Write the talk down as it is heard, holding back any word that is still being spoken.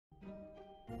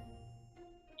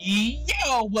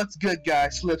Yo, what's good,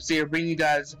 guys? Slips here, bringing you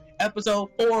guys episode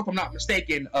 4, if I'm not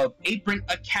mistaken, of Apron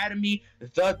Academy,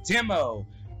 the demo.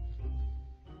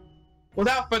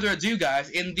 Without further ado,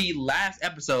 guys, in the last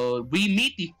episode, we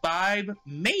meet the 5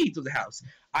 maids of the house.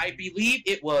 I believe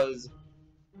it was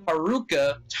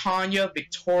Haruka, Tanya,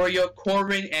 Victoria,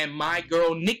 Corrine, and my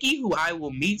girl Nicki, who I will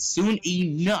meet soon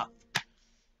enough.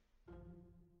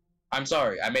 I'm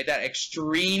sorry, I made that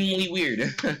extremely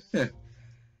weird.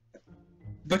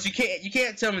 But you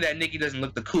can't tell me that Nicki doesn't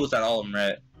look the coolest out of all of them,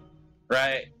 right?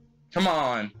 Right? Come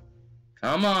on.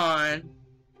 Come on.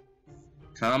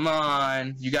 Come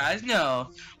on. You guys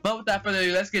know. But without further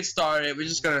ado, let's get started. We're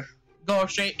just gonna go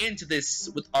straight into this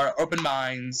with our open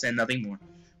minds and nothing more.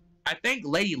 I thank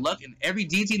Lady Luck and every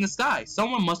deity in the sky.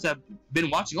 Someone must have been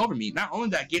watching over me. Not only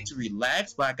did I get to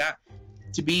relax, but I got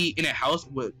to be in a house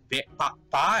with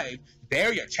 5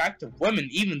 very attractive women,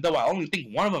 even though I only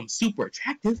think one of them is super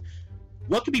attractive.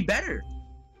 What could be better?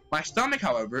 My stomach,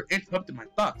 however, interrupted my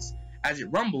thoughts. As it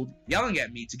rumbled, yelling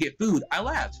at me to get food, I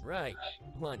laughed. Right.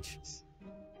 Lunch.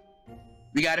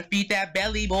 We gotta feed that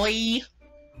belly, boy!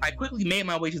 I quickly made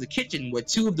my way to the kitchen where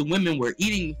 2 of the women were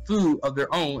eating food of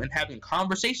their own and having a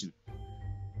conversation.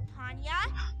 Tanya,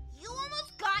 you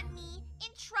almost got me in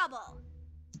trouble.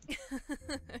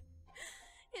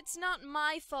 It's not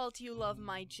my fault you love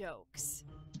my jokes.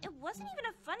 It wasn't even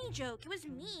a funny joke, it was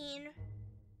mean.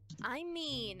 I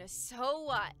mean, so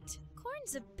what?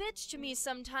 Corn's a bitch to me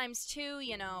sometimes too,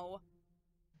 you know.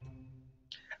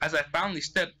 As I finally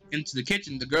stepped into the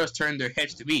kitchen, the girls turned their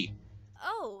heads to me.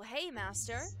 Oh, hey,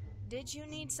 Master. Did you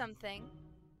need something?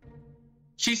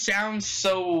 She sounds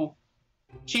so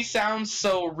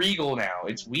regal now.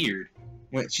 It's weird.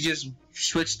 When she just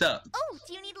switched up. Oh,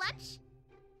 do you need lunch?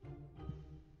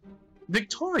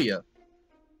 Victoria,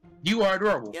 you are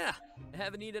adorable. Yeah, I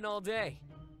haven't eaten all day.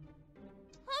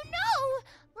 Oh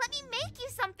no! Let me make you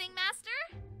something,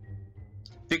 Master!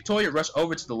 Victoria rushed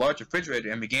over to the large refrigerator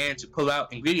and began to pull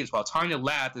out ingredients while Tanya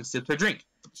laughed and sipped her drink.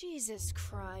 Jesus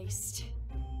Christ.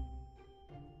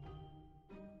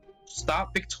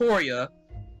 Stop Victoria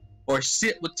or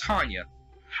sit with Tanya.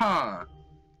 Huh.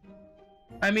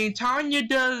 I mean, Tanya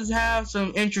does have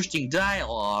some interesting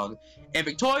dialogue, and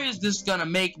Victoria's just gonna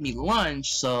make me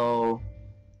lunch, so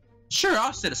sure,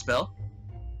 I'll sit a spell.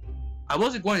 I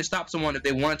wasn't going to stop someone if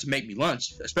they wanted to make me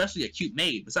lunch, especially a cute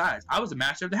maid. Besides, I was the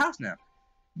master of the house now.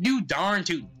 You darn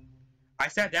tootin'. I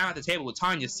sat down at the table with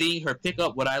Tanya, seeing her pick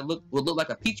up what would look like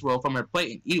a pizza roll from her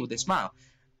plate and eat it with a smile.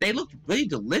 They looked really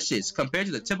delicious compared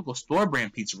to the typical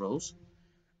store-brand pizza rolls.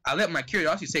 I let my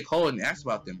curiosity take hold and asked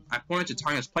about them. I pointed to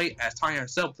Tanya's plate as Tanya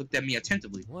herself looked at me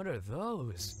attentively. What are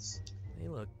those? They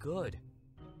look good.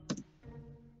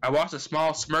 I watched a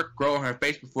small smirk grow on her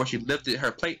face before she lifted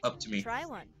her plate up to me. Try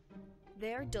one.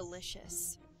 They're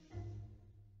delicious.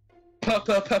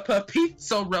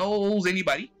 Pizza rolls,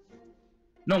 anybody?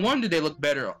 No wonder they look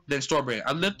better than store-brand.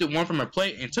 I lifted one from her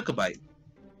plate and took a bite.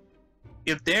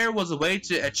 If there was a way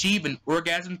to achieve an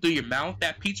orgasm through your mouth,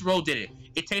 that pizza roll did it.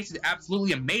 It tasted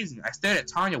absolutely amazing. I stared at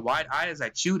Tanya wide-eyed as I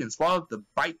chewed and swallowed the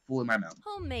bite full in my mouth.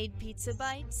 Homemade pizza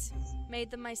bites. Made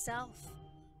them myself.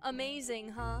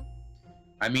 Amazing, huh?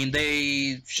 I mean,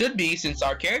 they should be, since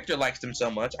our character likes them so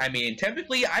much. I mean,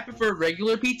 typically, I prefer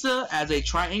regular pizza as a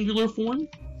triangular form.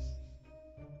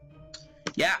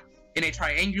 Yeah, in a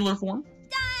triangular form.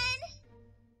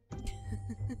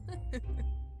 Done!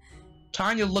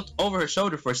 Tanya looked over her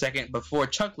shoulder for a second before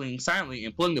chuckling silently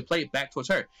and pulling the plate back towards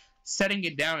her, setting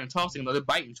it down and tossing another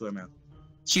bite into her mouth.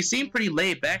 She seemed pretty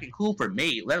laid back and cool for a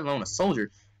maid, let alone a soldier.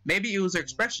 Maybe it was her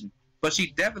expression, but she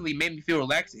definitely made me feel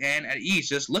relaxed and at ease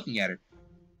just looking at her.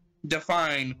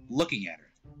 Define looking at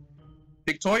her.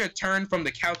 Victoria turned from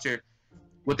the counter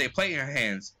with a plate in her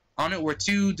hands. On it were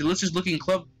 2 delicious-looking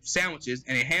club sandwiches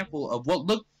and a handful of what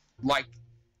looked like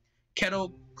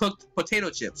kettle-cooked potato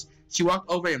chips. She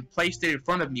walked over and placed it in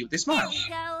front of me with a smile. There you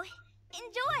go.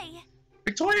 Enjoy.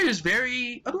 Victoria is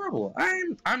very adorable.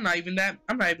 I'm not even that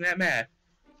mad.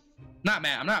 Not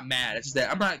mad. I'm not mad. It's just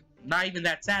that I'm not even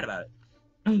that sad about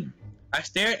it. I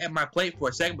stared at my plate for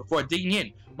a second before digging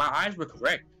in. My eyes were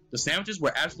correct. The sandwiches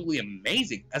were absolutely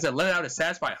amazing. As I let out a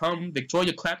satisfied hum,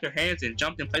 Victoria clapped her hands and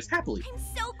jumped in place happily. I'm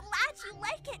so glad you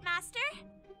like it, Master.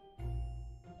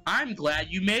 I'm glad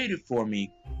you made it for me.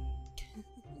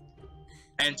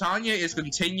 And Tanya is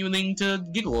continuing to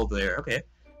giggle over there. Okay.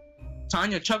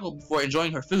 Tanya chuckled before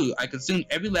enjoying her food. I consumed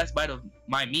every last bite of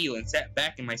my meal and sat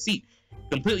back in my seat,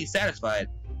 completely satisfied.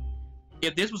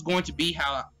 If this was going to be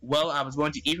how well I was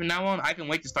going to eat from now on, I can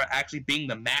wait to start actually being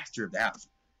the master of the house.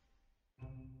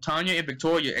 Tanya and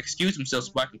Victoria excused themselves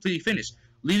while I completely finished,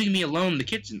 leaving me alone in the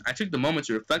kitchen. I took the moment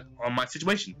to reflect on my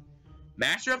situation.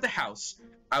 Master of the house.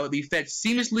 I would be fed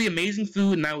seamlessly amazing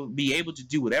food, and I would be able to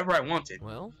do whatever I wanted.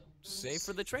 Well, save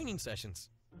for the training sessions.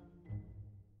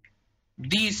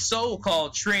 These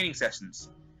so-called training sessions.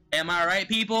 Am I right,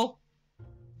 people?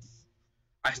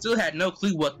 I still had no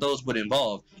clue what those would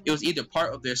involve. It was either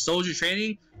part of their soldier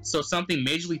training, so something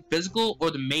majorly physical,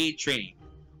 or their maid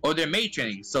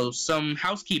training, so some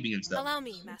housekeeping and stuff. Allow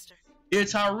me, Master.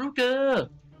 It's Haruka!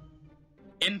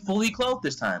 And fully clothed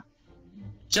this time.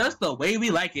 Just the way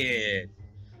we like it.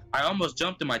 I almost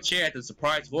jumped in my chair at the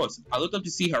surprised voice. I looked up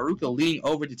to see Haruka leaning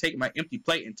over to take my empty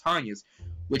plate and Tanya's,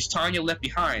 which Tanya left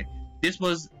behind. This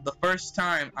was the first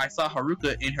time I saw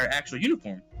Haruka in her actual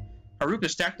uniform. Haruka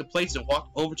stacked the plates and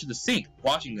walked over to the sink,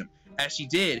 watching them. As she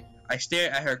did, I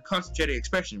stared at her concentrated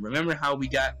expression, remembering how we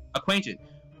got acquainted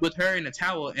with her in a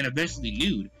towel and eventually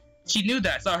nude. She knew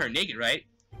that I saw her naked, right?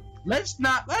 Let's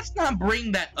not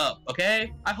bring that up,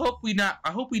 okay? I hope we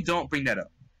don't bring that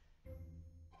up.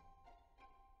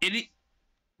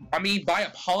 I mean, by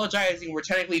apologizing, we're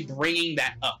technically bringing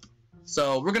that up.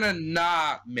 So we're gonna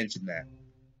not mention that.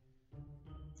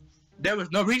 There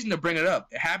was no reason to bring it up.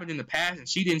 It happened in the past, and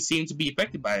she didn't seem to be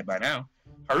affected by it by now.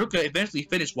 Haruka eventually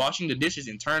finished washing the dishes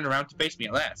and turned around to face me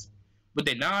at last. With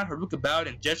a nod, Haruka bowed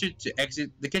and gestured to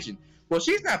exit the kitchen. Well,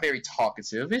 she's not very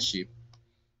talkative, is she?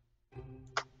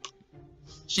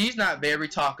 She's not very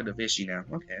talkative, is she now?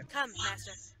 Okay. Come,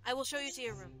 Master. I will show you to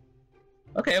your room.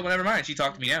 Okay, well, never mind. She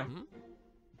talked to me now.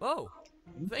 Oh,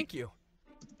 thank you.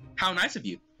 How nice of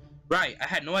you. Right, I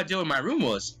had no idea where my room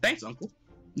was. Thanks, Uncle.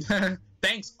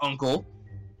 Thanks, Uncle.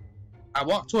 I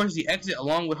walked towards the exit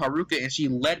along with Haruka, and she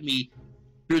led me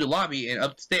through the lobby and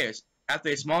up the stairs. After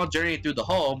a small journey through the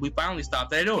hall, we finally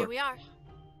stopped at a door. Here we are.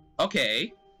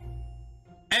 Okay.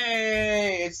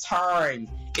 Hey, it's time.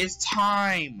 It's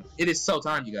time. It is so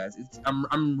time, you guys.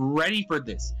 I'm ready for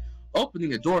this. Opening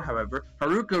the door, however,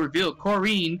 Haruka revealed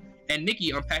Corrine and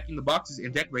Nicki unpacking the boxes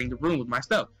and decorating the room with my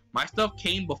stuff. My stuff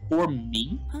came before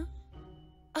me? Huh?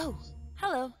 Oh,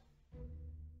 hello.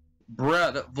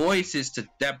 Bruh, that voice is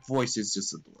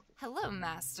just adorable. Hello,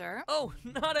 Master. Oh,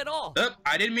 not at all.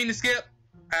 I didn't mean to skip.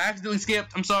 I accidentally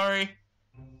skipped. I'm sorry.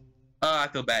 I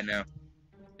feel bad now.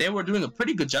 They were doing a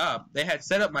pretty good job. They had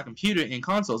set up my computer and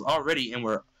consoles already and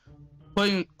were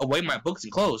putting away my books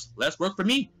and clothes. Less work for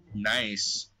me.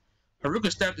 Nice.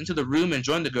 Haruka stepped into the room and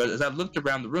joined the girls as I looked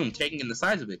around the room, taking in the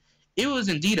size of it. It was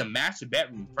indeed a master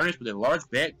bedroom, furnished with a large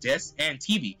bed, desk, and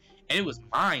TV, and it was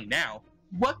mine now.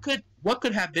 What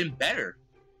could have been better?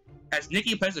 As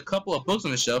Nicki placed a couple of books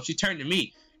on the shelf, she turned to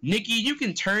me. Nicki, you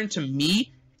can turn to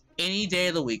me any day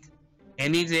of the week.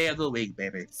 Any day of the week,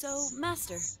 baby. So,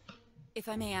 Master, if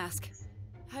I may ask,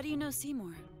 how do you know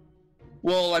Seymour?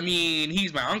 Well, I mean,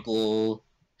 he's my uncle.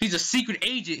 He's a secret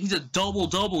agent. He's a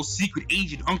double secret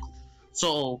agent uncle.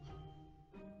 So,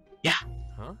 yeah.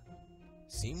 Huh?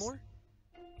 Seymour?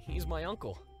 He's my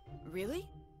uncle. Really?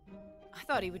 I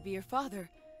thought he would be your father.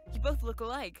 You both look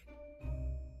alike.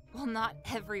 Well, not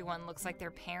everyone looks like their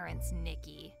parents,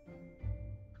 Nicki.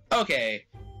 Okay.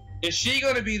 Is she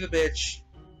gonna be the bitch?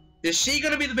 Is she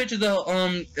gonna be the bitch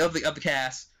of the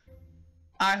cast?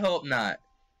 I hope not.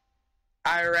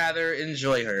 I rather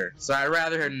enjoy her, so I'd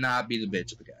rather her not be the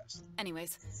bitch of the cast.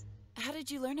 Anyways, how did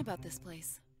you learn about this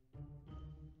place?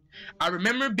 I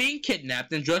remember being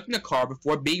kidnapped and drugged in a car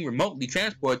before being remotely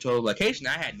transported to a location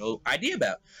I had no idea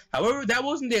about. However, that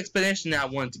wasn't the explanation I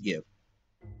wanted to give.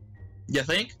 You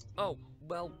think? Oh,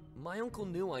 well, my uncle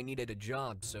knew I needed a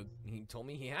job, so he told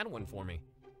me he had one for me.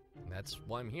 That's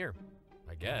why I'm here,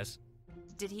 I guess.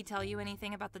 Did he tell you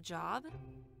anything about the job?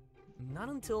 Not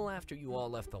until after you all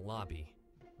left the lobby.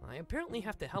 I apparently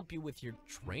have to help you with your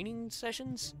training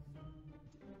sessions?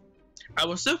 I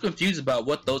was so confused about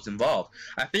what those involved.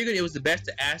 I figured it was the best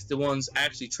to ask the ones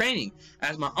actually training,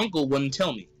 as my uncle wouldn't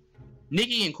tell me.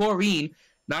 Nicki and Corrine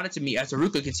nodded to me as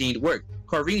Haruka continued to work.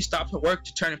 Corrine stopped her work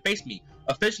to turn and face me,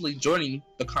 officially joining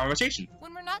the conversation.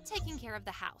 When we're not taking care of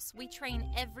the house, we train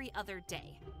every other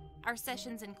day. Our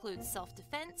sessions include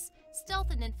self-defense,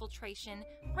 stealth and infiltration,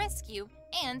 rescue,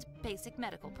 and basic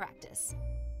medical practice.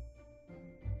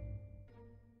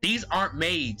 These aren't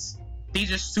maids.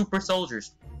 These are super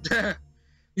soldiers.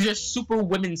 These are super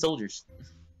women soldiers.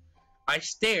 I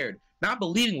stared, not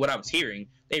believing what I was hearing.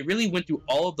 They really went through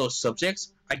all of those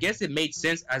subjects. I guess it made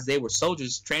sense as they were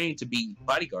soldiers training to be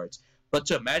bodyguards. But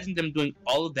to imagine them doing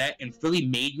all of that in fully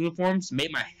made uniforms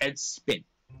made my head spin.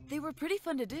 They were pretty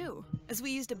fun to do, as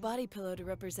we used a body pillow to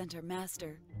represent our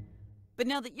master. But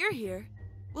now that you're here,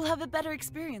 we'll have a better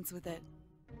experience with it.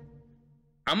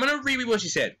 I'm gonna reread what she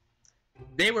said.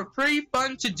 They were pretty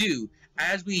fun to do,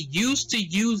 as we used to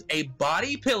use a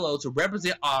body pillow to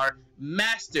represent our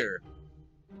master.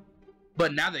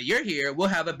 But now that you're here, we'll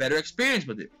have a better experience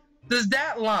with it. Does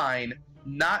that line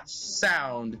not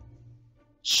sound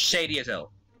shady as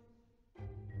hell?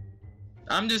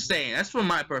 I'm just saying, that's for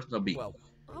my personal beat. Well,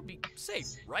 I'll be safe,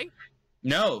 right?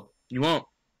 No, you won't.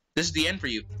 This is the end for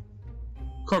you.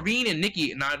 Corrine and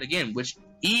Nicki nodded again, which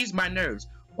eased my nerves.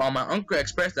 While my uncle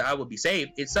expressed that I would be safe,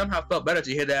 it somehow felt better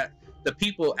to hear that the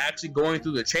people actually going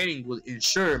through the training would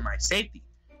ensure my safety.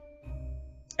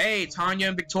 Hey, Tanya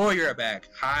and Victoria are back.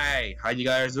 Hi, how you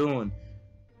guys doing?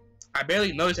 I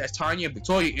barely noticed as Tanya and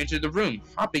Victoria entered the room,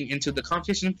 hopping into the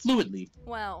conversation fluidly.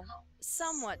 Well,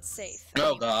 somewhat safe.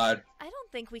 Oh God. I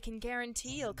don't think we can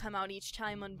guarantee you'll come out each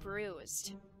time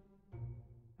unbruised.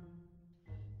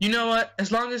 You know what?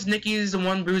 As long as Nicki is the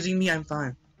one bruising me, I'm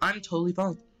fine. I'm totally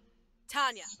fine.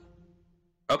 Tanya.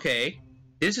 Okay.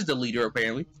 This is the leader,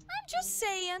 apparently. I'm just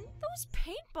saying, those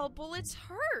paintball bullets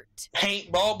hurt.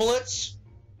 Paintball bullets?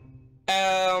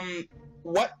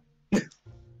 What?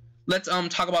 Let's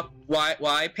talk about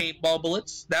why paintball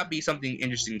bullets. That'd be something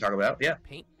interesting to talk about. Yeah.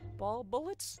 Paintball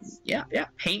bullets? Yeah.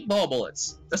 Paintball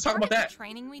bullets. Let's talk about Part of that. the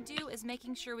training we do is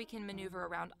making sure we can maneuver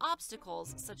around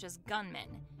obstacles such as gunmen.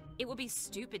 It would be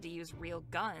stupid to use real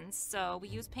guns, so we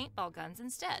use paintball guns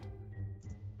instead.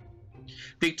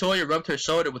 Victoria rubbed her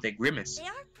shoulder with a grimace. They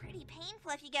are pretty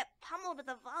painful if you get pummeled with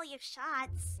a volley of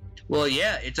shots. Well,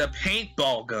 yeah, it's a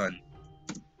paintball gun.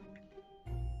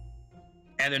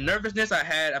 And the nervousness I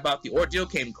had about the ordeal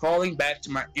came crawling back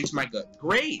to into my gut.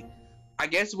 Great! I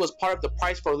guess it was part of the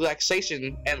price for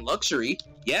relaxation and luxury.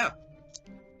 Yeah.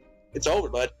 It's over,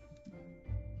 bud.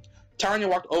 Tanya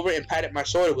walked over and patted my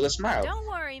shoulder with a smile. Don't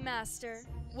worry, Master.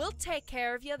 We'll take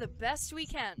care of you the best we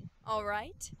can,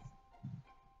 alright?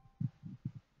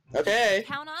 Okay.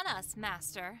 Count on us,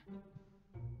 Master.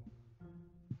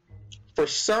 For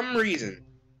some reason,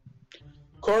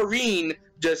 Corrine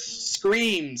just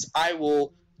screams, I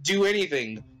will do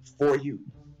anything for you.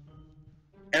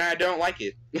 And I don't like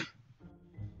it.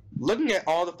 Looking at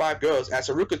all the 5 girls, as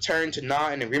Haruka turned to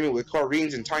nod in agreement with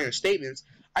Corrine's and Tanya's statements,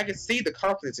 I could see the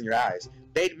confidence in your eyes.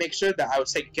 They'd make sure that I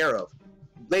was taken care of.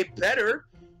 They better,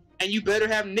 and you better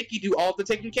have Nicki do all the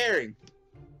taking caring.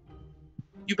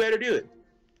 You better do it.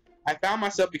 I found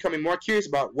myself becoming more curious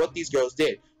about what these girls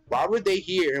did. Why were they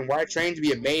here, and why trained to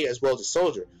be a maid as well as a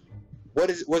soldier?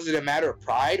 Was it a matter of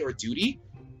pride or duty?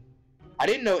 I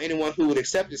didn't know anyone who would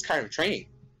accept this kind of training.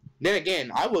 Then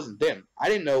again, I wasn't them. I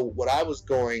didn't know what I was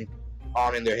going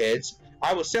on in their heads.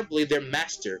 I was simply their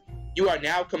master. You are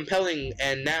now compelling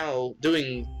and now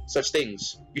doing such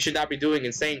things. You should not be doing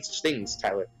and saying such things,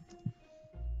 Tyler.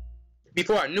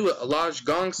 Before I knew it, a large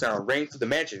gong sound rang through the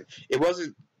mansion. It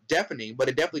wasn't deafening, but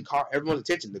it definitely caught everyone's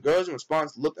attention. The girls in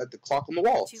response looked at the clock on the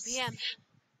wall. 2 p.m.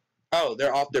 Oh,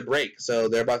 they're off their break, so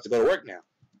they're about to go to work now.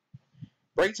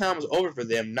 Break time was over for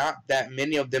them. Not that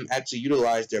many of them actually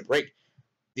utilized their break.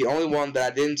 The only one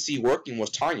that I didn't see working was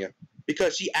Tanya,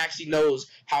 because she actually knows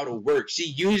how to work.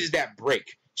 She uses that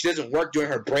break. She doesn't work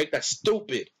during her break. That's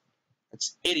stupid.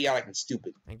 That's idiotic and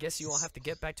stupid. I guess you all have to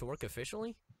get back to work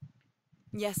officially?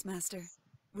 Yes, Master.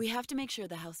 We have to make sure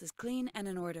the house is clean and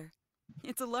in order.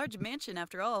 It's a large mansion,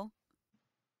 after all.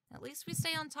 At least we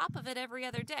stay on top of it every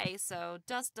other day, so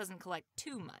dust doesn't collect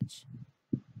too much.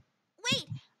 Wait,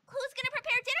 who's gonna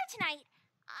prepare dinner tonight?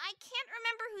 I can't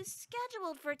remember who's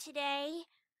scheduled for today.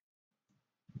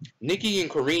 Nicki and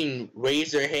Corrine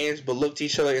raised their hands but looked at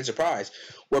each other in surprise.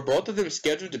 Were both of them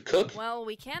scheduled to cook? Well,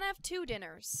 we can't have 2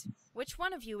 dinners. Which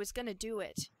one of you is gonna do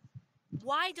it?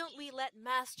 Why don't we let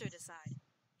Master decide?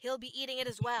 He'll be eating it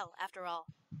as well, after all.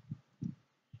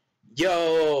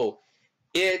 Yo,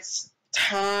 it's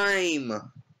time.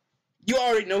 You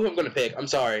already know who I'm gonna pick. I'm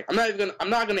sorry. I'm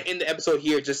not gonna end the episode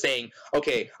here just saying,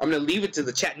 okay, I'm gonna leave it to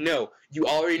the chat. No, you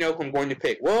already know who I'm going to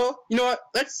pick. Well, you know what?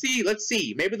 Let's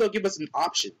see. Maybe they'll give us an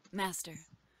option. Master,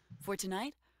 for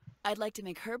tonight, I'd like to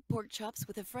make herb pork chops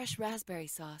with a fresh raspberry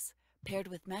sauce, paired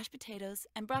with mashed potatoes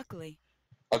and broccoli.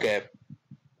 Okay.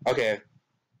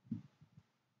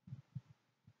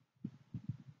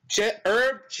 She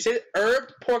said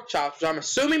herb pork chops, which I'm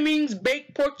assuming means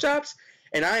baked pork chops,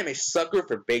 and I am a sucker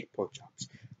for baked pork chops.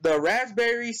 The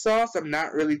raspberry sauce, I'm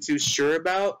not really too sure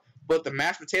about, but the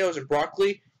mashed potatoes and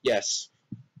broccoli, yes.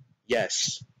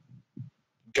 Yes.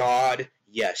 God,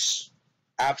 yes.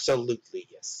 Absolutely,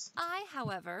 yes. I,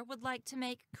 however, would like to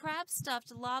make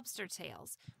crab-stuffed lobster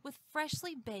tails with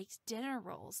freshly baked dinner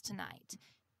rolls tonight,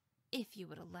 if you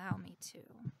would allow me to.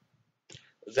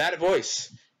 That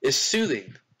voice is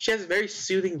soothing. She has a very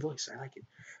soothing voice. I like it.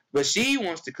 But she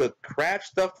wants to cook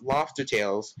crab-stuffed lobster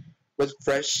tails with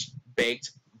fresh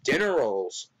baked dinner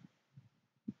rolls.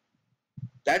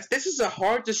 This is a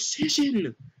hard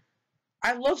decision.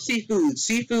 I love seafood.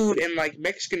 Seafood and like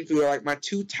Mexican food are like my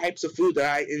two types of food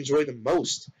that I enjoy the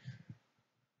most.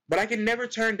 But I can never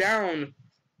turn down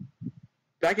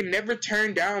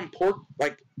pork,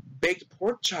 like baked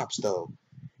pork chops though.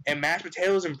 And mashed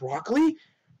potatoes and broccoli.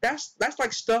 That's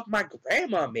like stuff my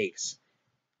grandma makes.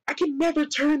 I can never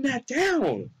turn that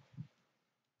down.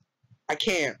 I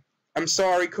can't. I'm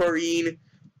sorry, Corrine,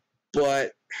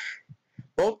 but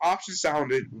both options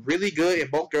sounded really good,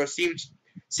 and both girls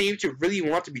seemed to really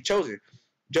want to be chosen.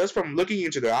 Just from looking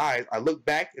into their eyes, I looked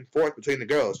back and forth between the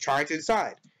girls, trying to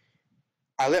decide.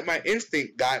 I let my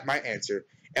instinct guide my answer,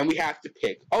 and we have to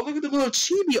pick. Oh, look at the little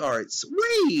chibi arts.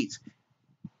 Wait!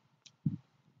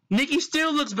 Nicki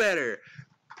still looks better.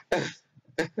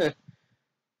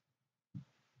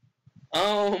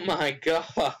 Oh my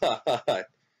god.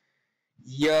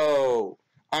 Yo.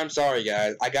 I'm sorry,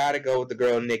 guys. I gotta go with the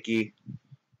girl Nicki.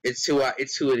 It's who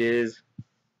it is.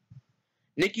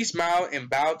 Nicki smiled and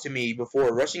bowed to me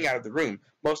before rushing out of the room,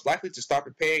 most likely to start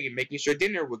preparing and making sure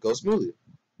dinner would go smoothly.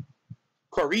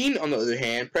 Corrine, on the other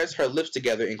hand, pressed her lips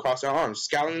together and crossed her arms,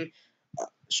 scowling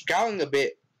a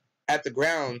bit at the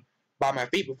ground by my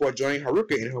feet before joining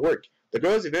Haruka in her work. The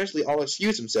girls eventually all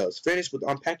excused themselves, finished with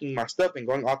unpacking my stuff and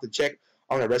going off to check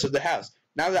on the rest of the house.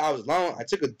 Now that I was alone, I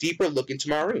took a deeper look into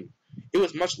my room. It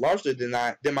was much larger than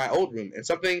my old room, and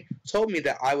something told me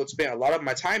that I would spend a lot of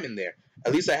my time in there.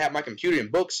 At least I had my computer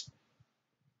and books.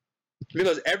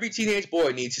 Because every teenage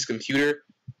boy needs his computer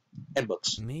and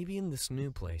books. Maybe in this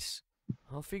new place,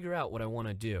 I'll figure out what I want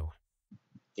to do.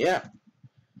 Yeah.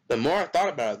 The more I thought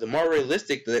about it, the more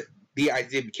realistic the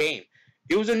idea became.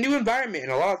 It was a new environment,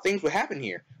 and a lot of things would happen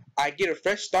here. I'd get a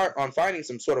fresh start on finding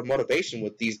some sort of motivation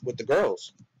with the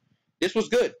girls. This was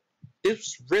good.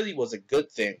 This really was a good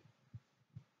thing.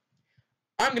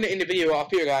 I'm going to end the video off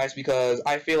here, guys, because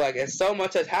I feel like as so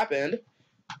much has happened,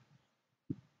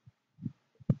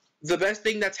 the best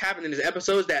thing that's happened in this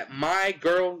episode is that my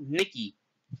girl Nicki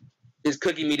is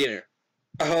cooking me dinner.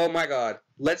 Oh my god.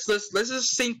 Let's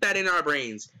just sink that in our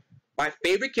brains. My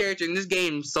favorite character in this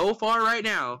game so far right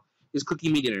now is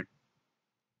cooking me dinner.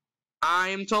 I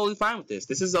am totally fine with this.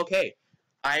 This is okay.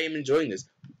 I am enjoying this.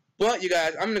 But, you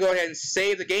guys, I'm going to go ahead and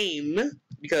save the game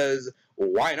because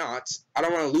why not? I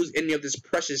don't want to lose any of this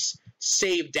precious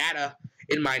save data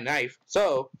in my life.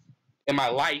 So, in my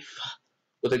life,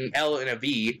 with an L and a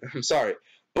V. I'm sorry.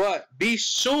 But be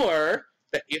sure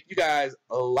that if you guys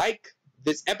like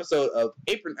this episode of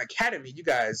Apron Academy, you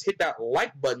guys hit that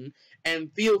like button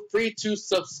and feel free to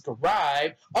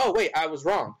subscribe. Oh, wait, I was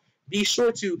wrong. Be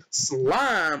sure to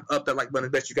slime up that like button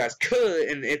as best you guys could.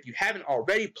 And if you haven't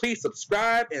already, please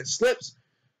subscribe. And Slips,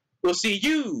 we'll see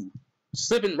you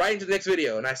slipping right into the next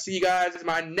video. And I see you guys in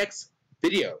my next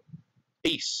video.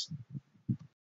 Peace.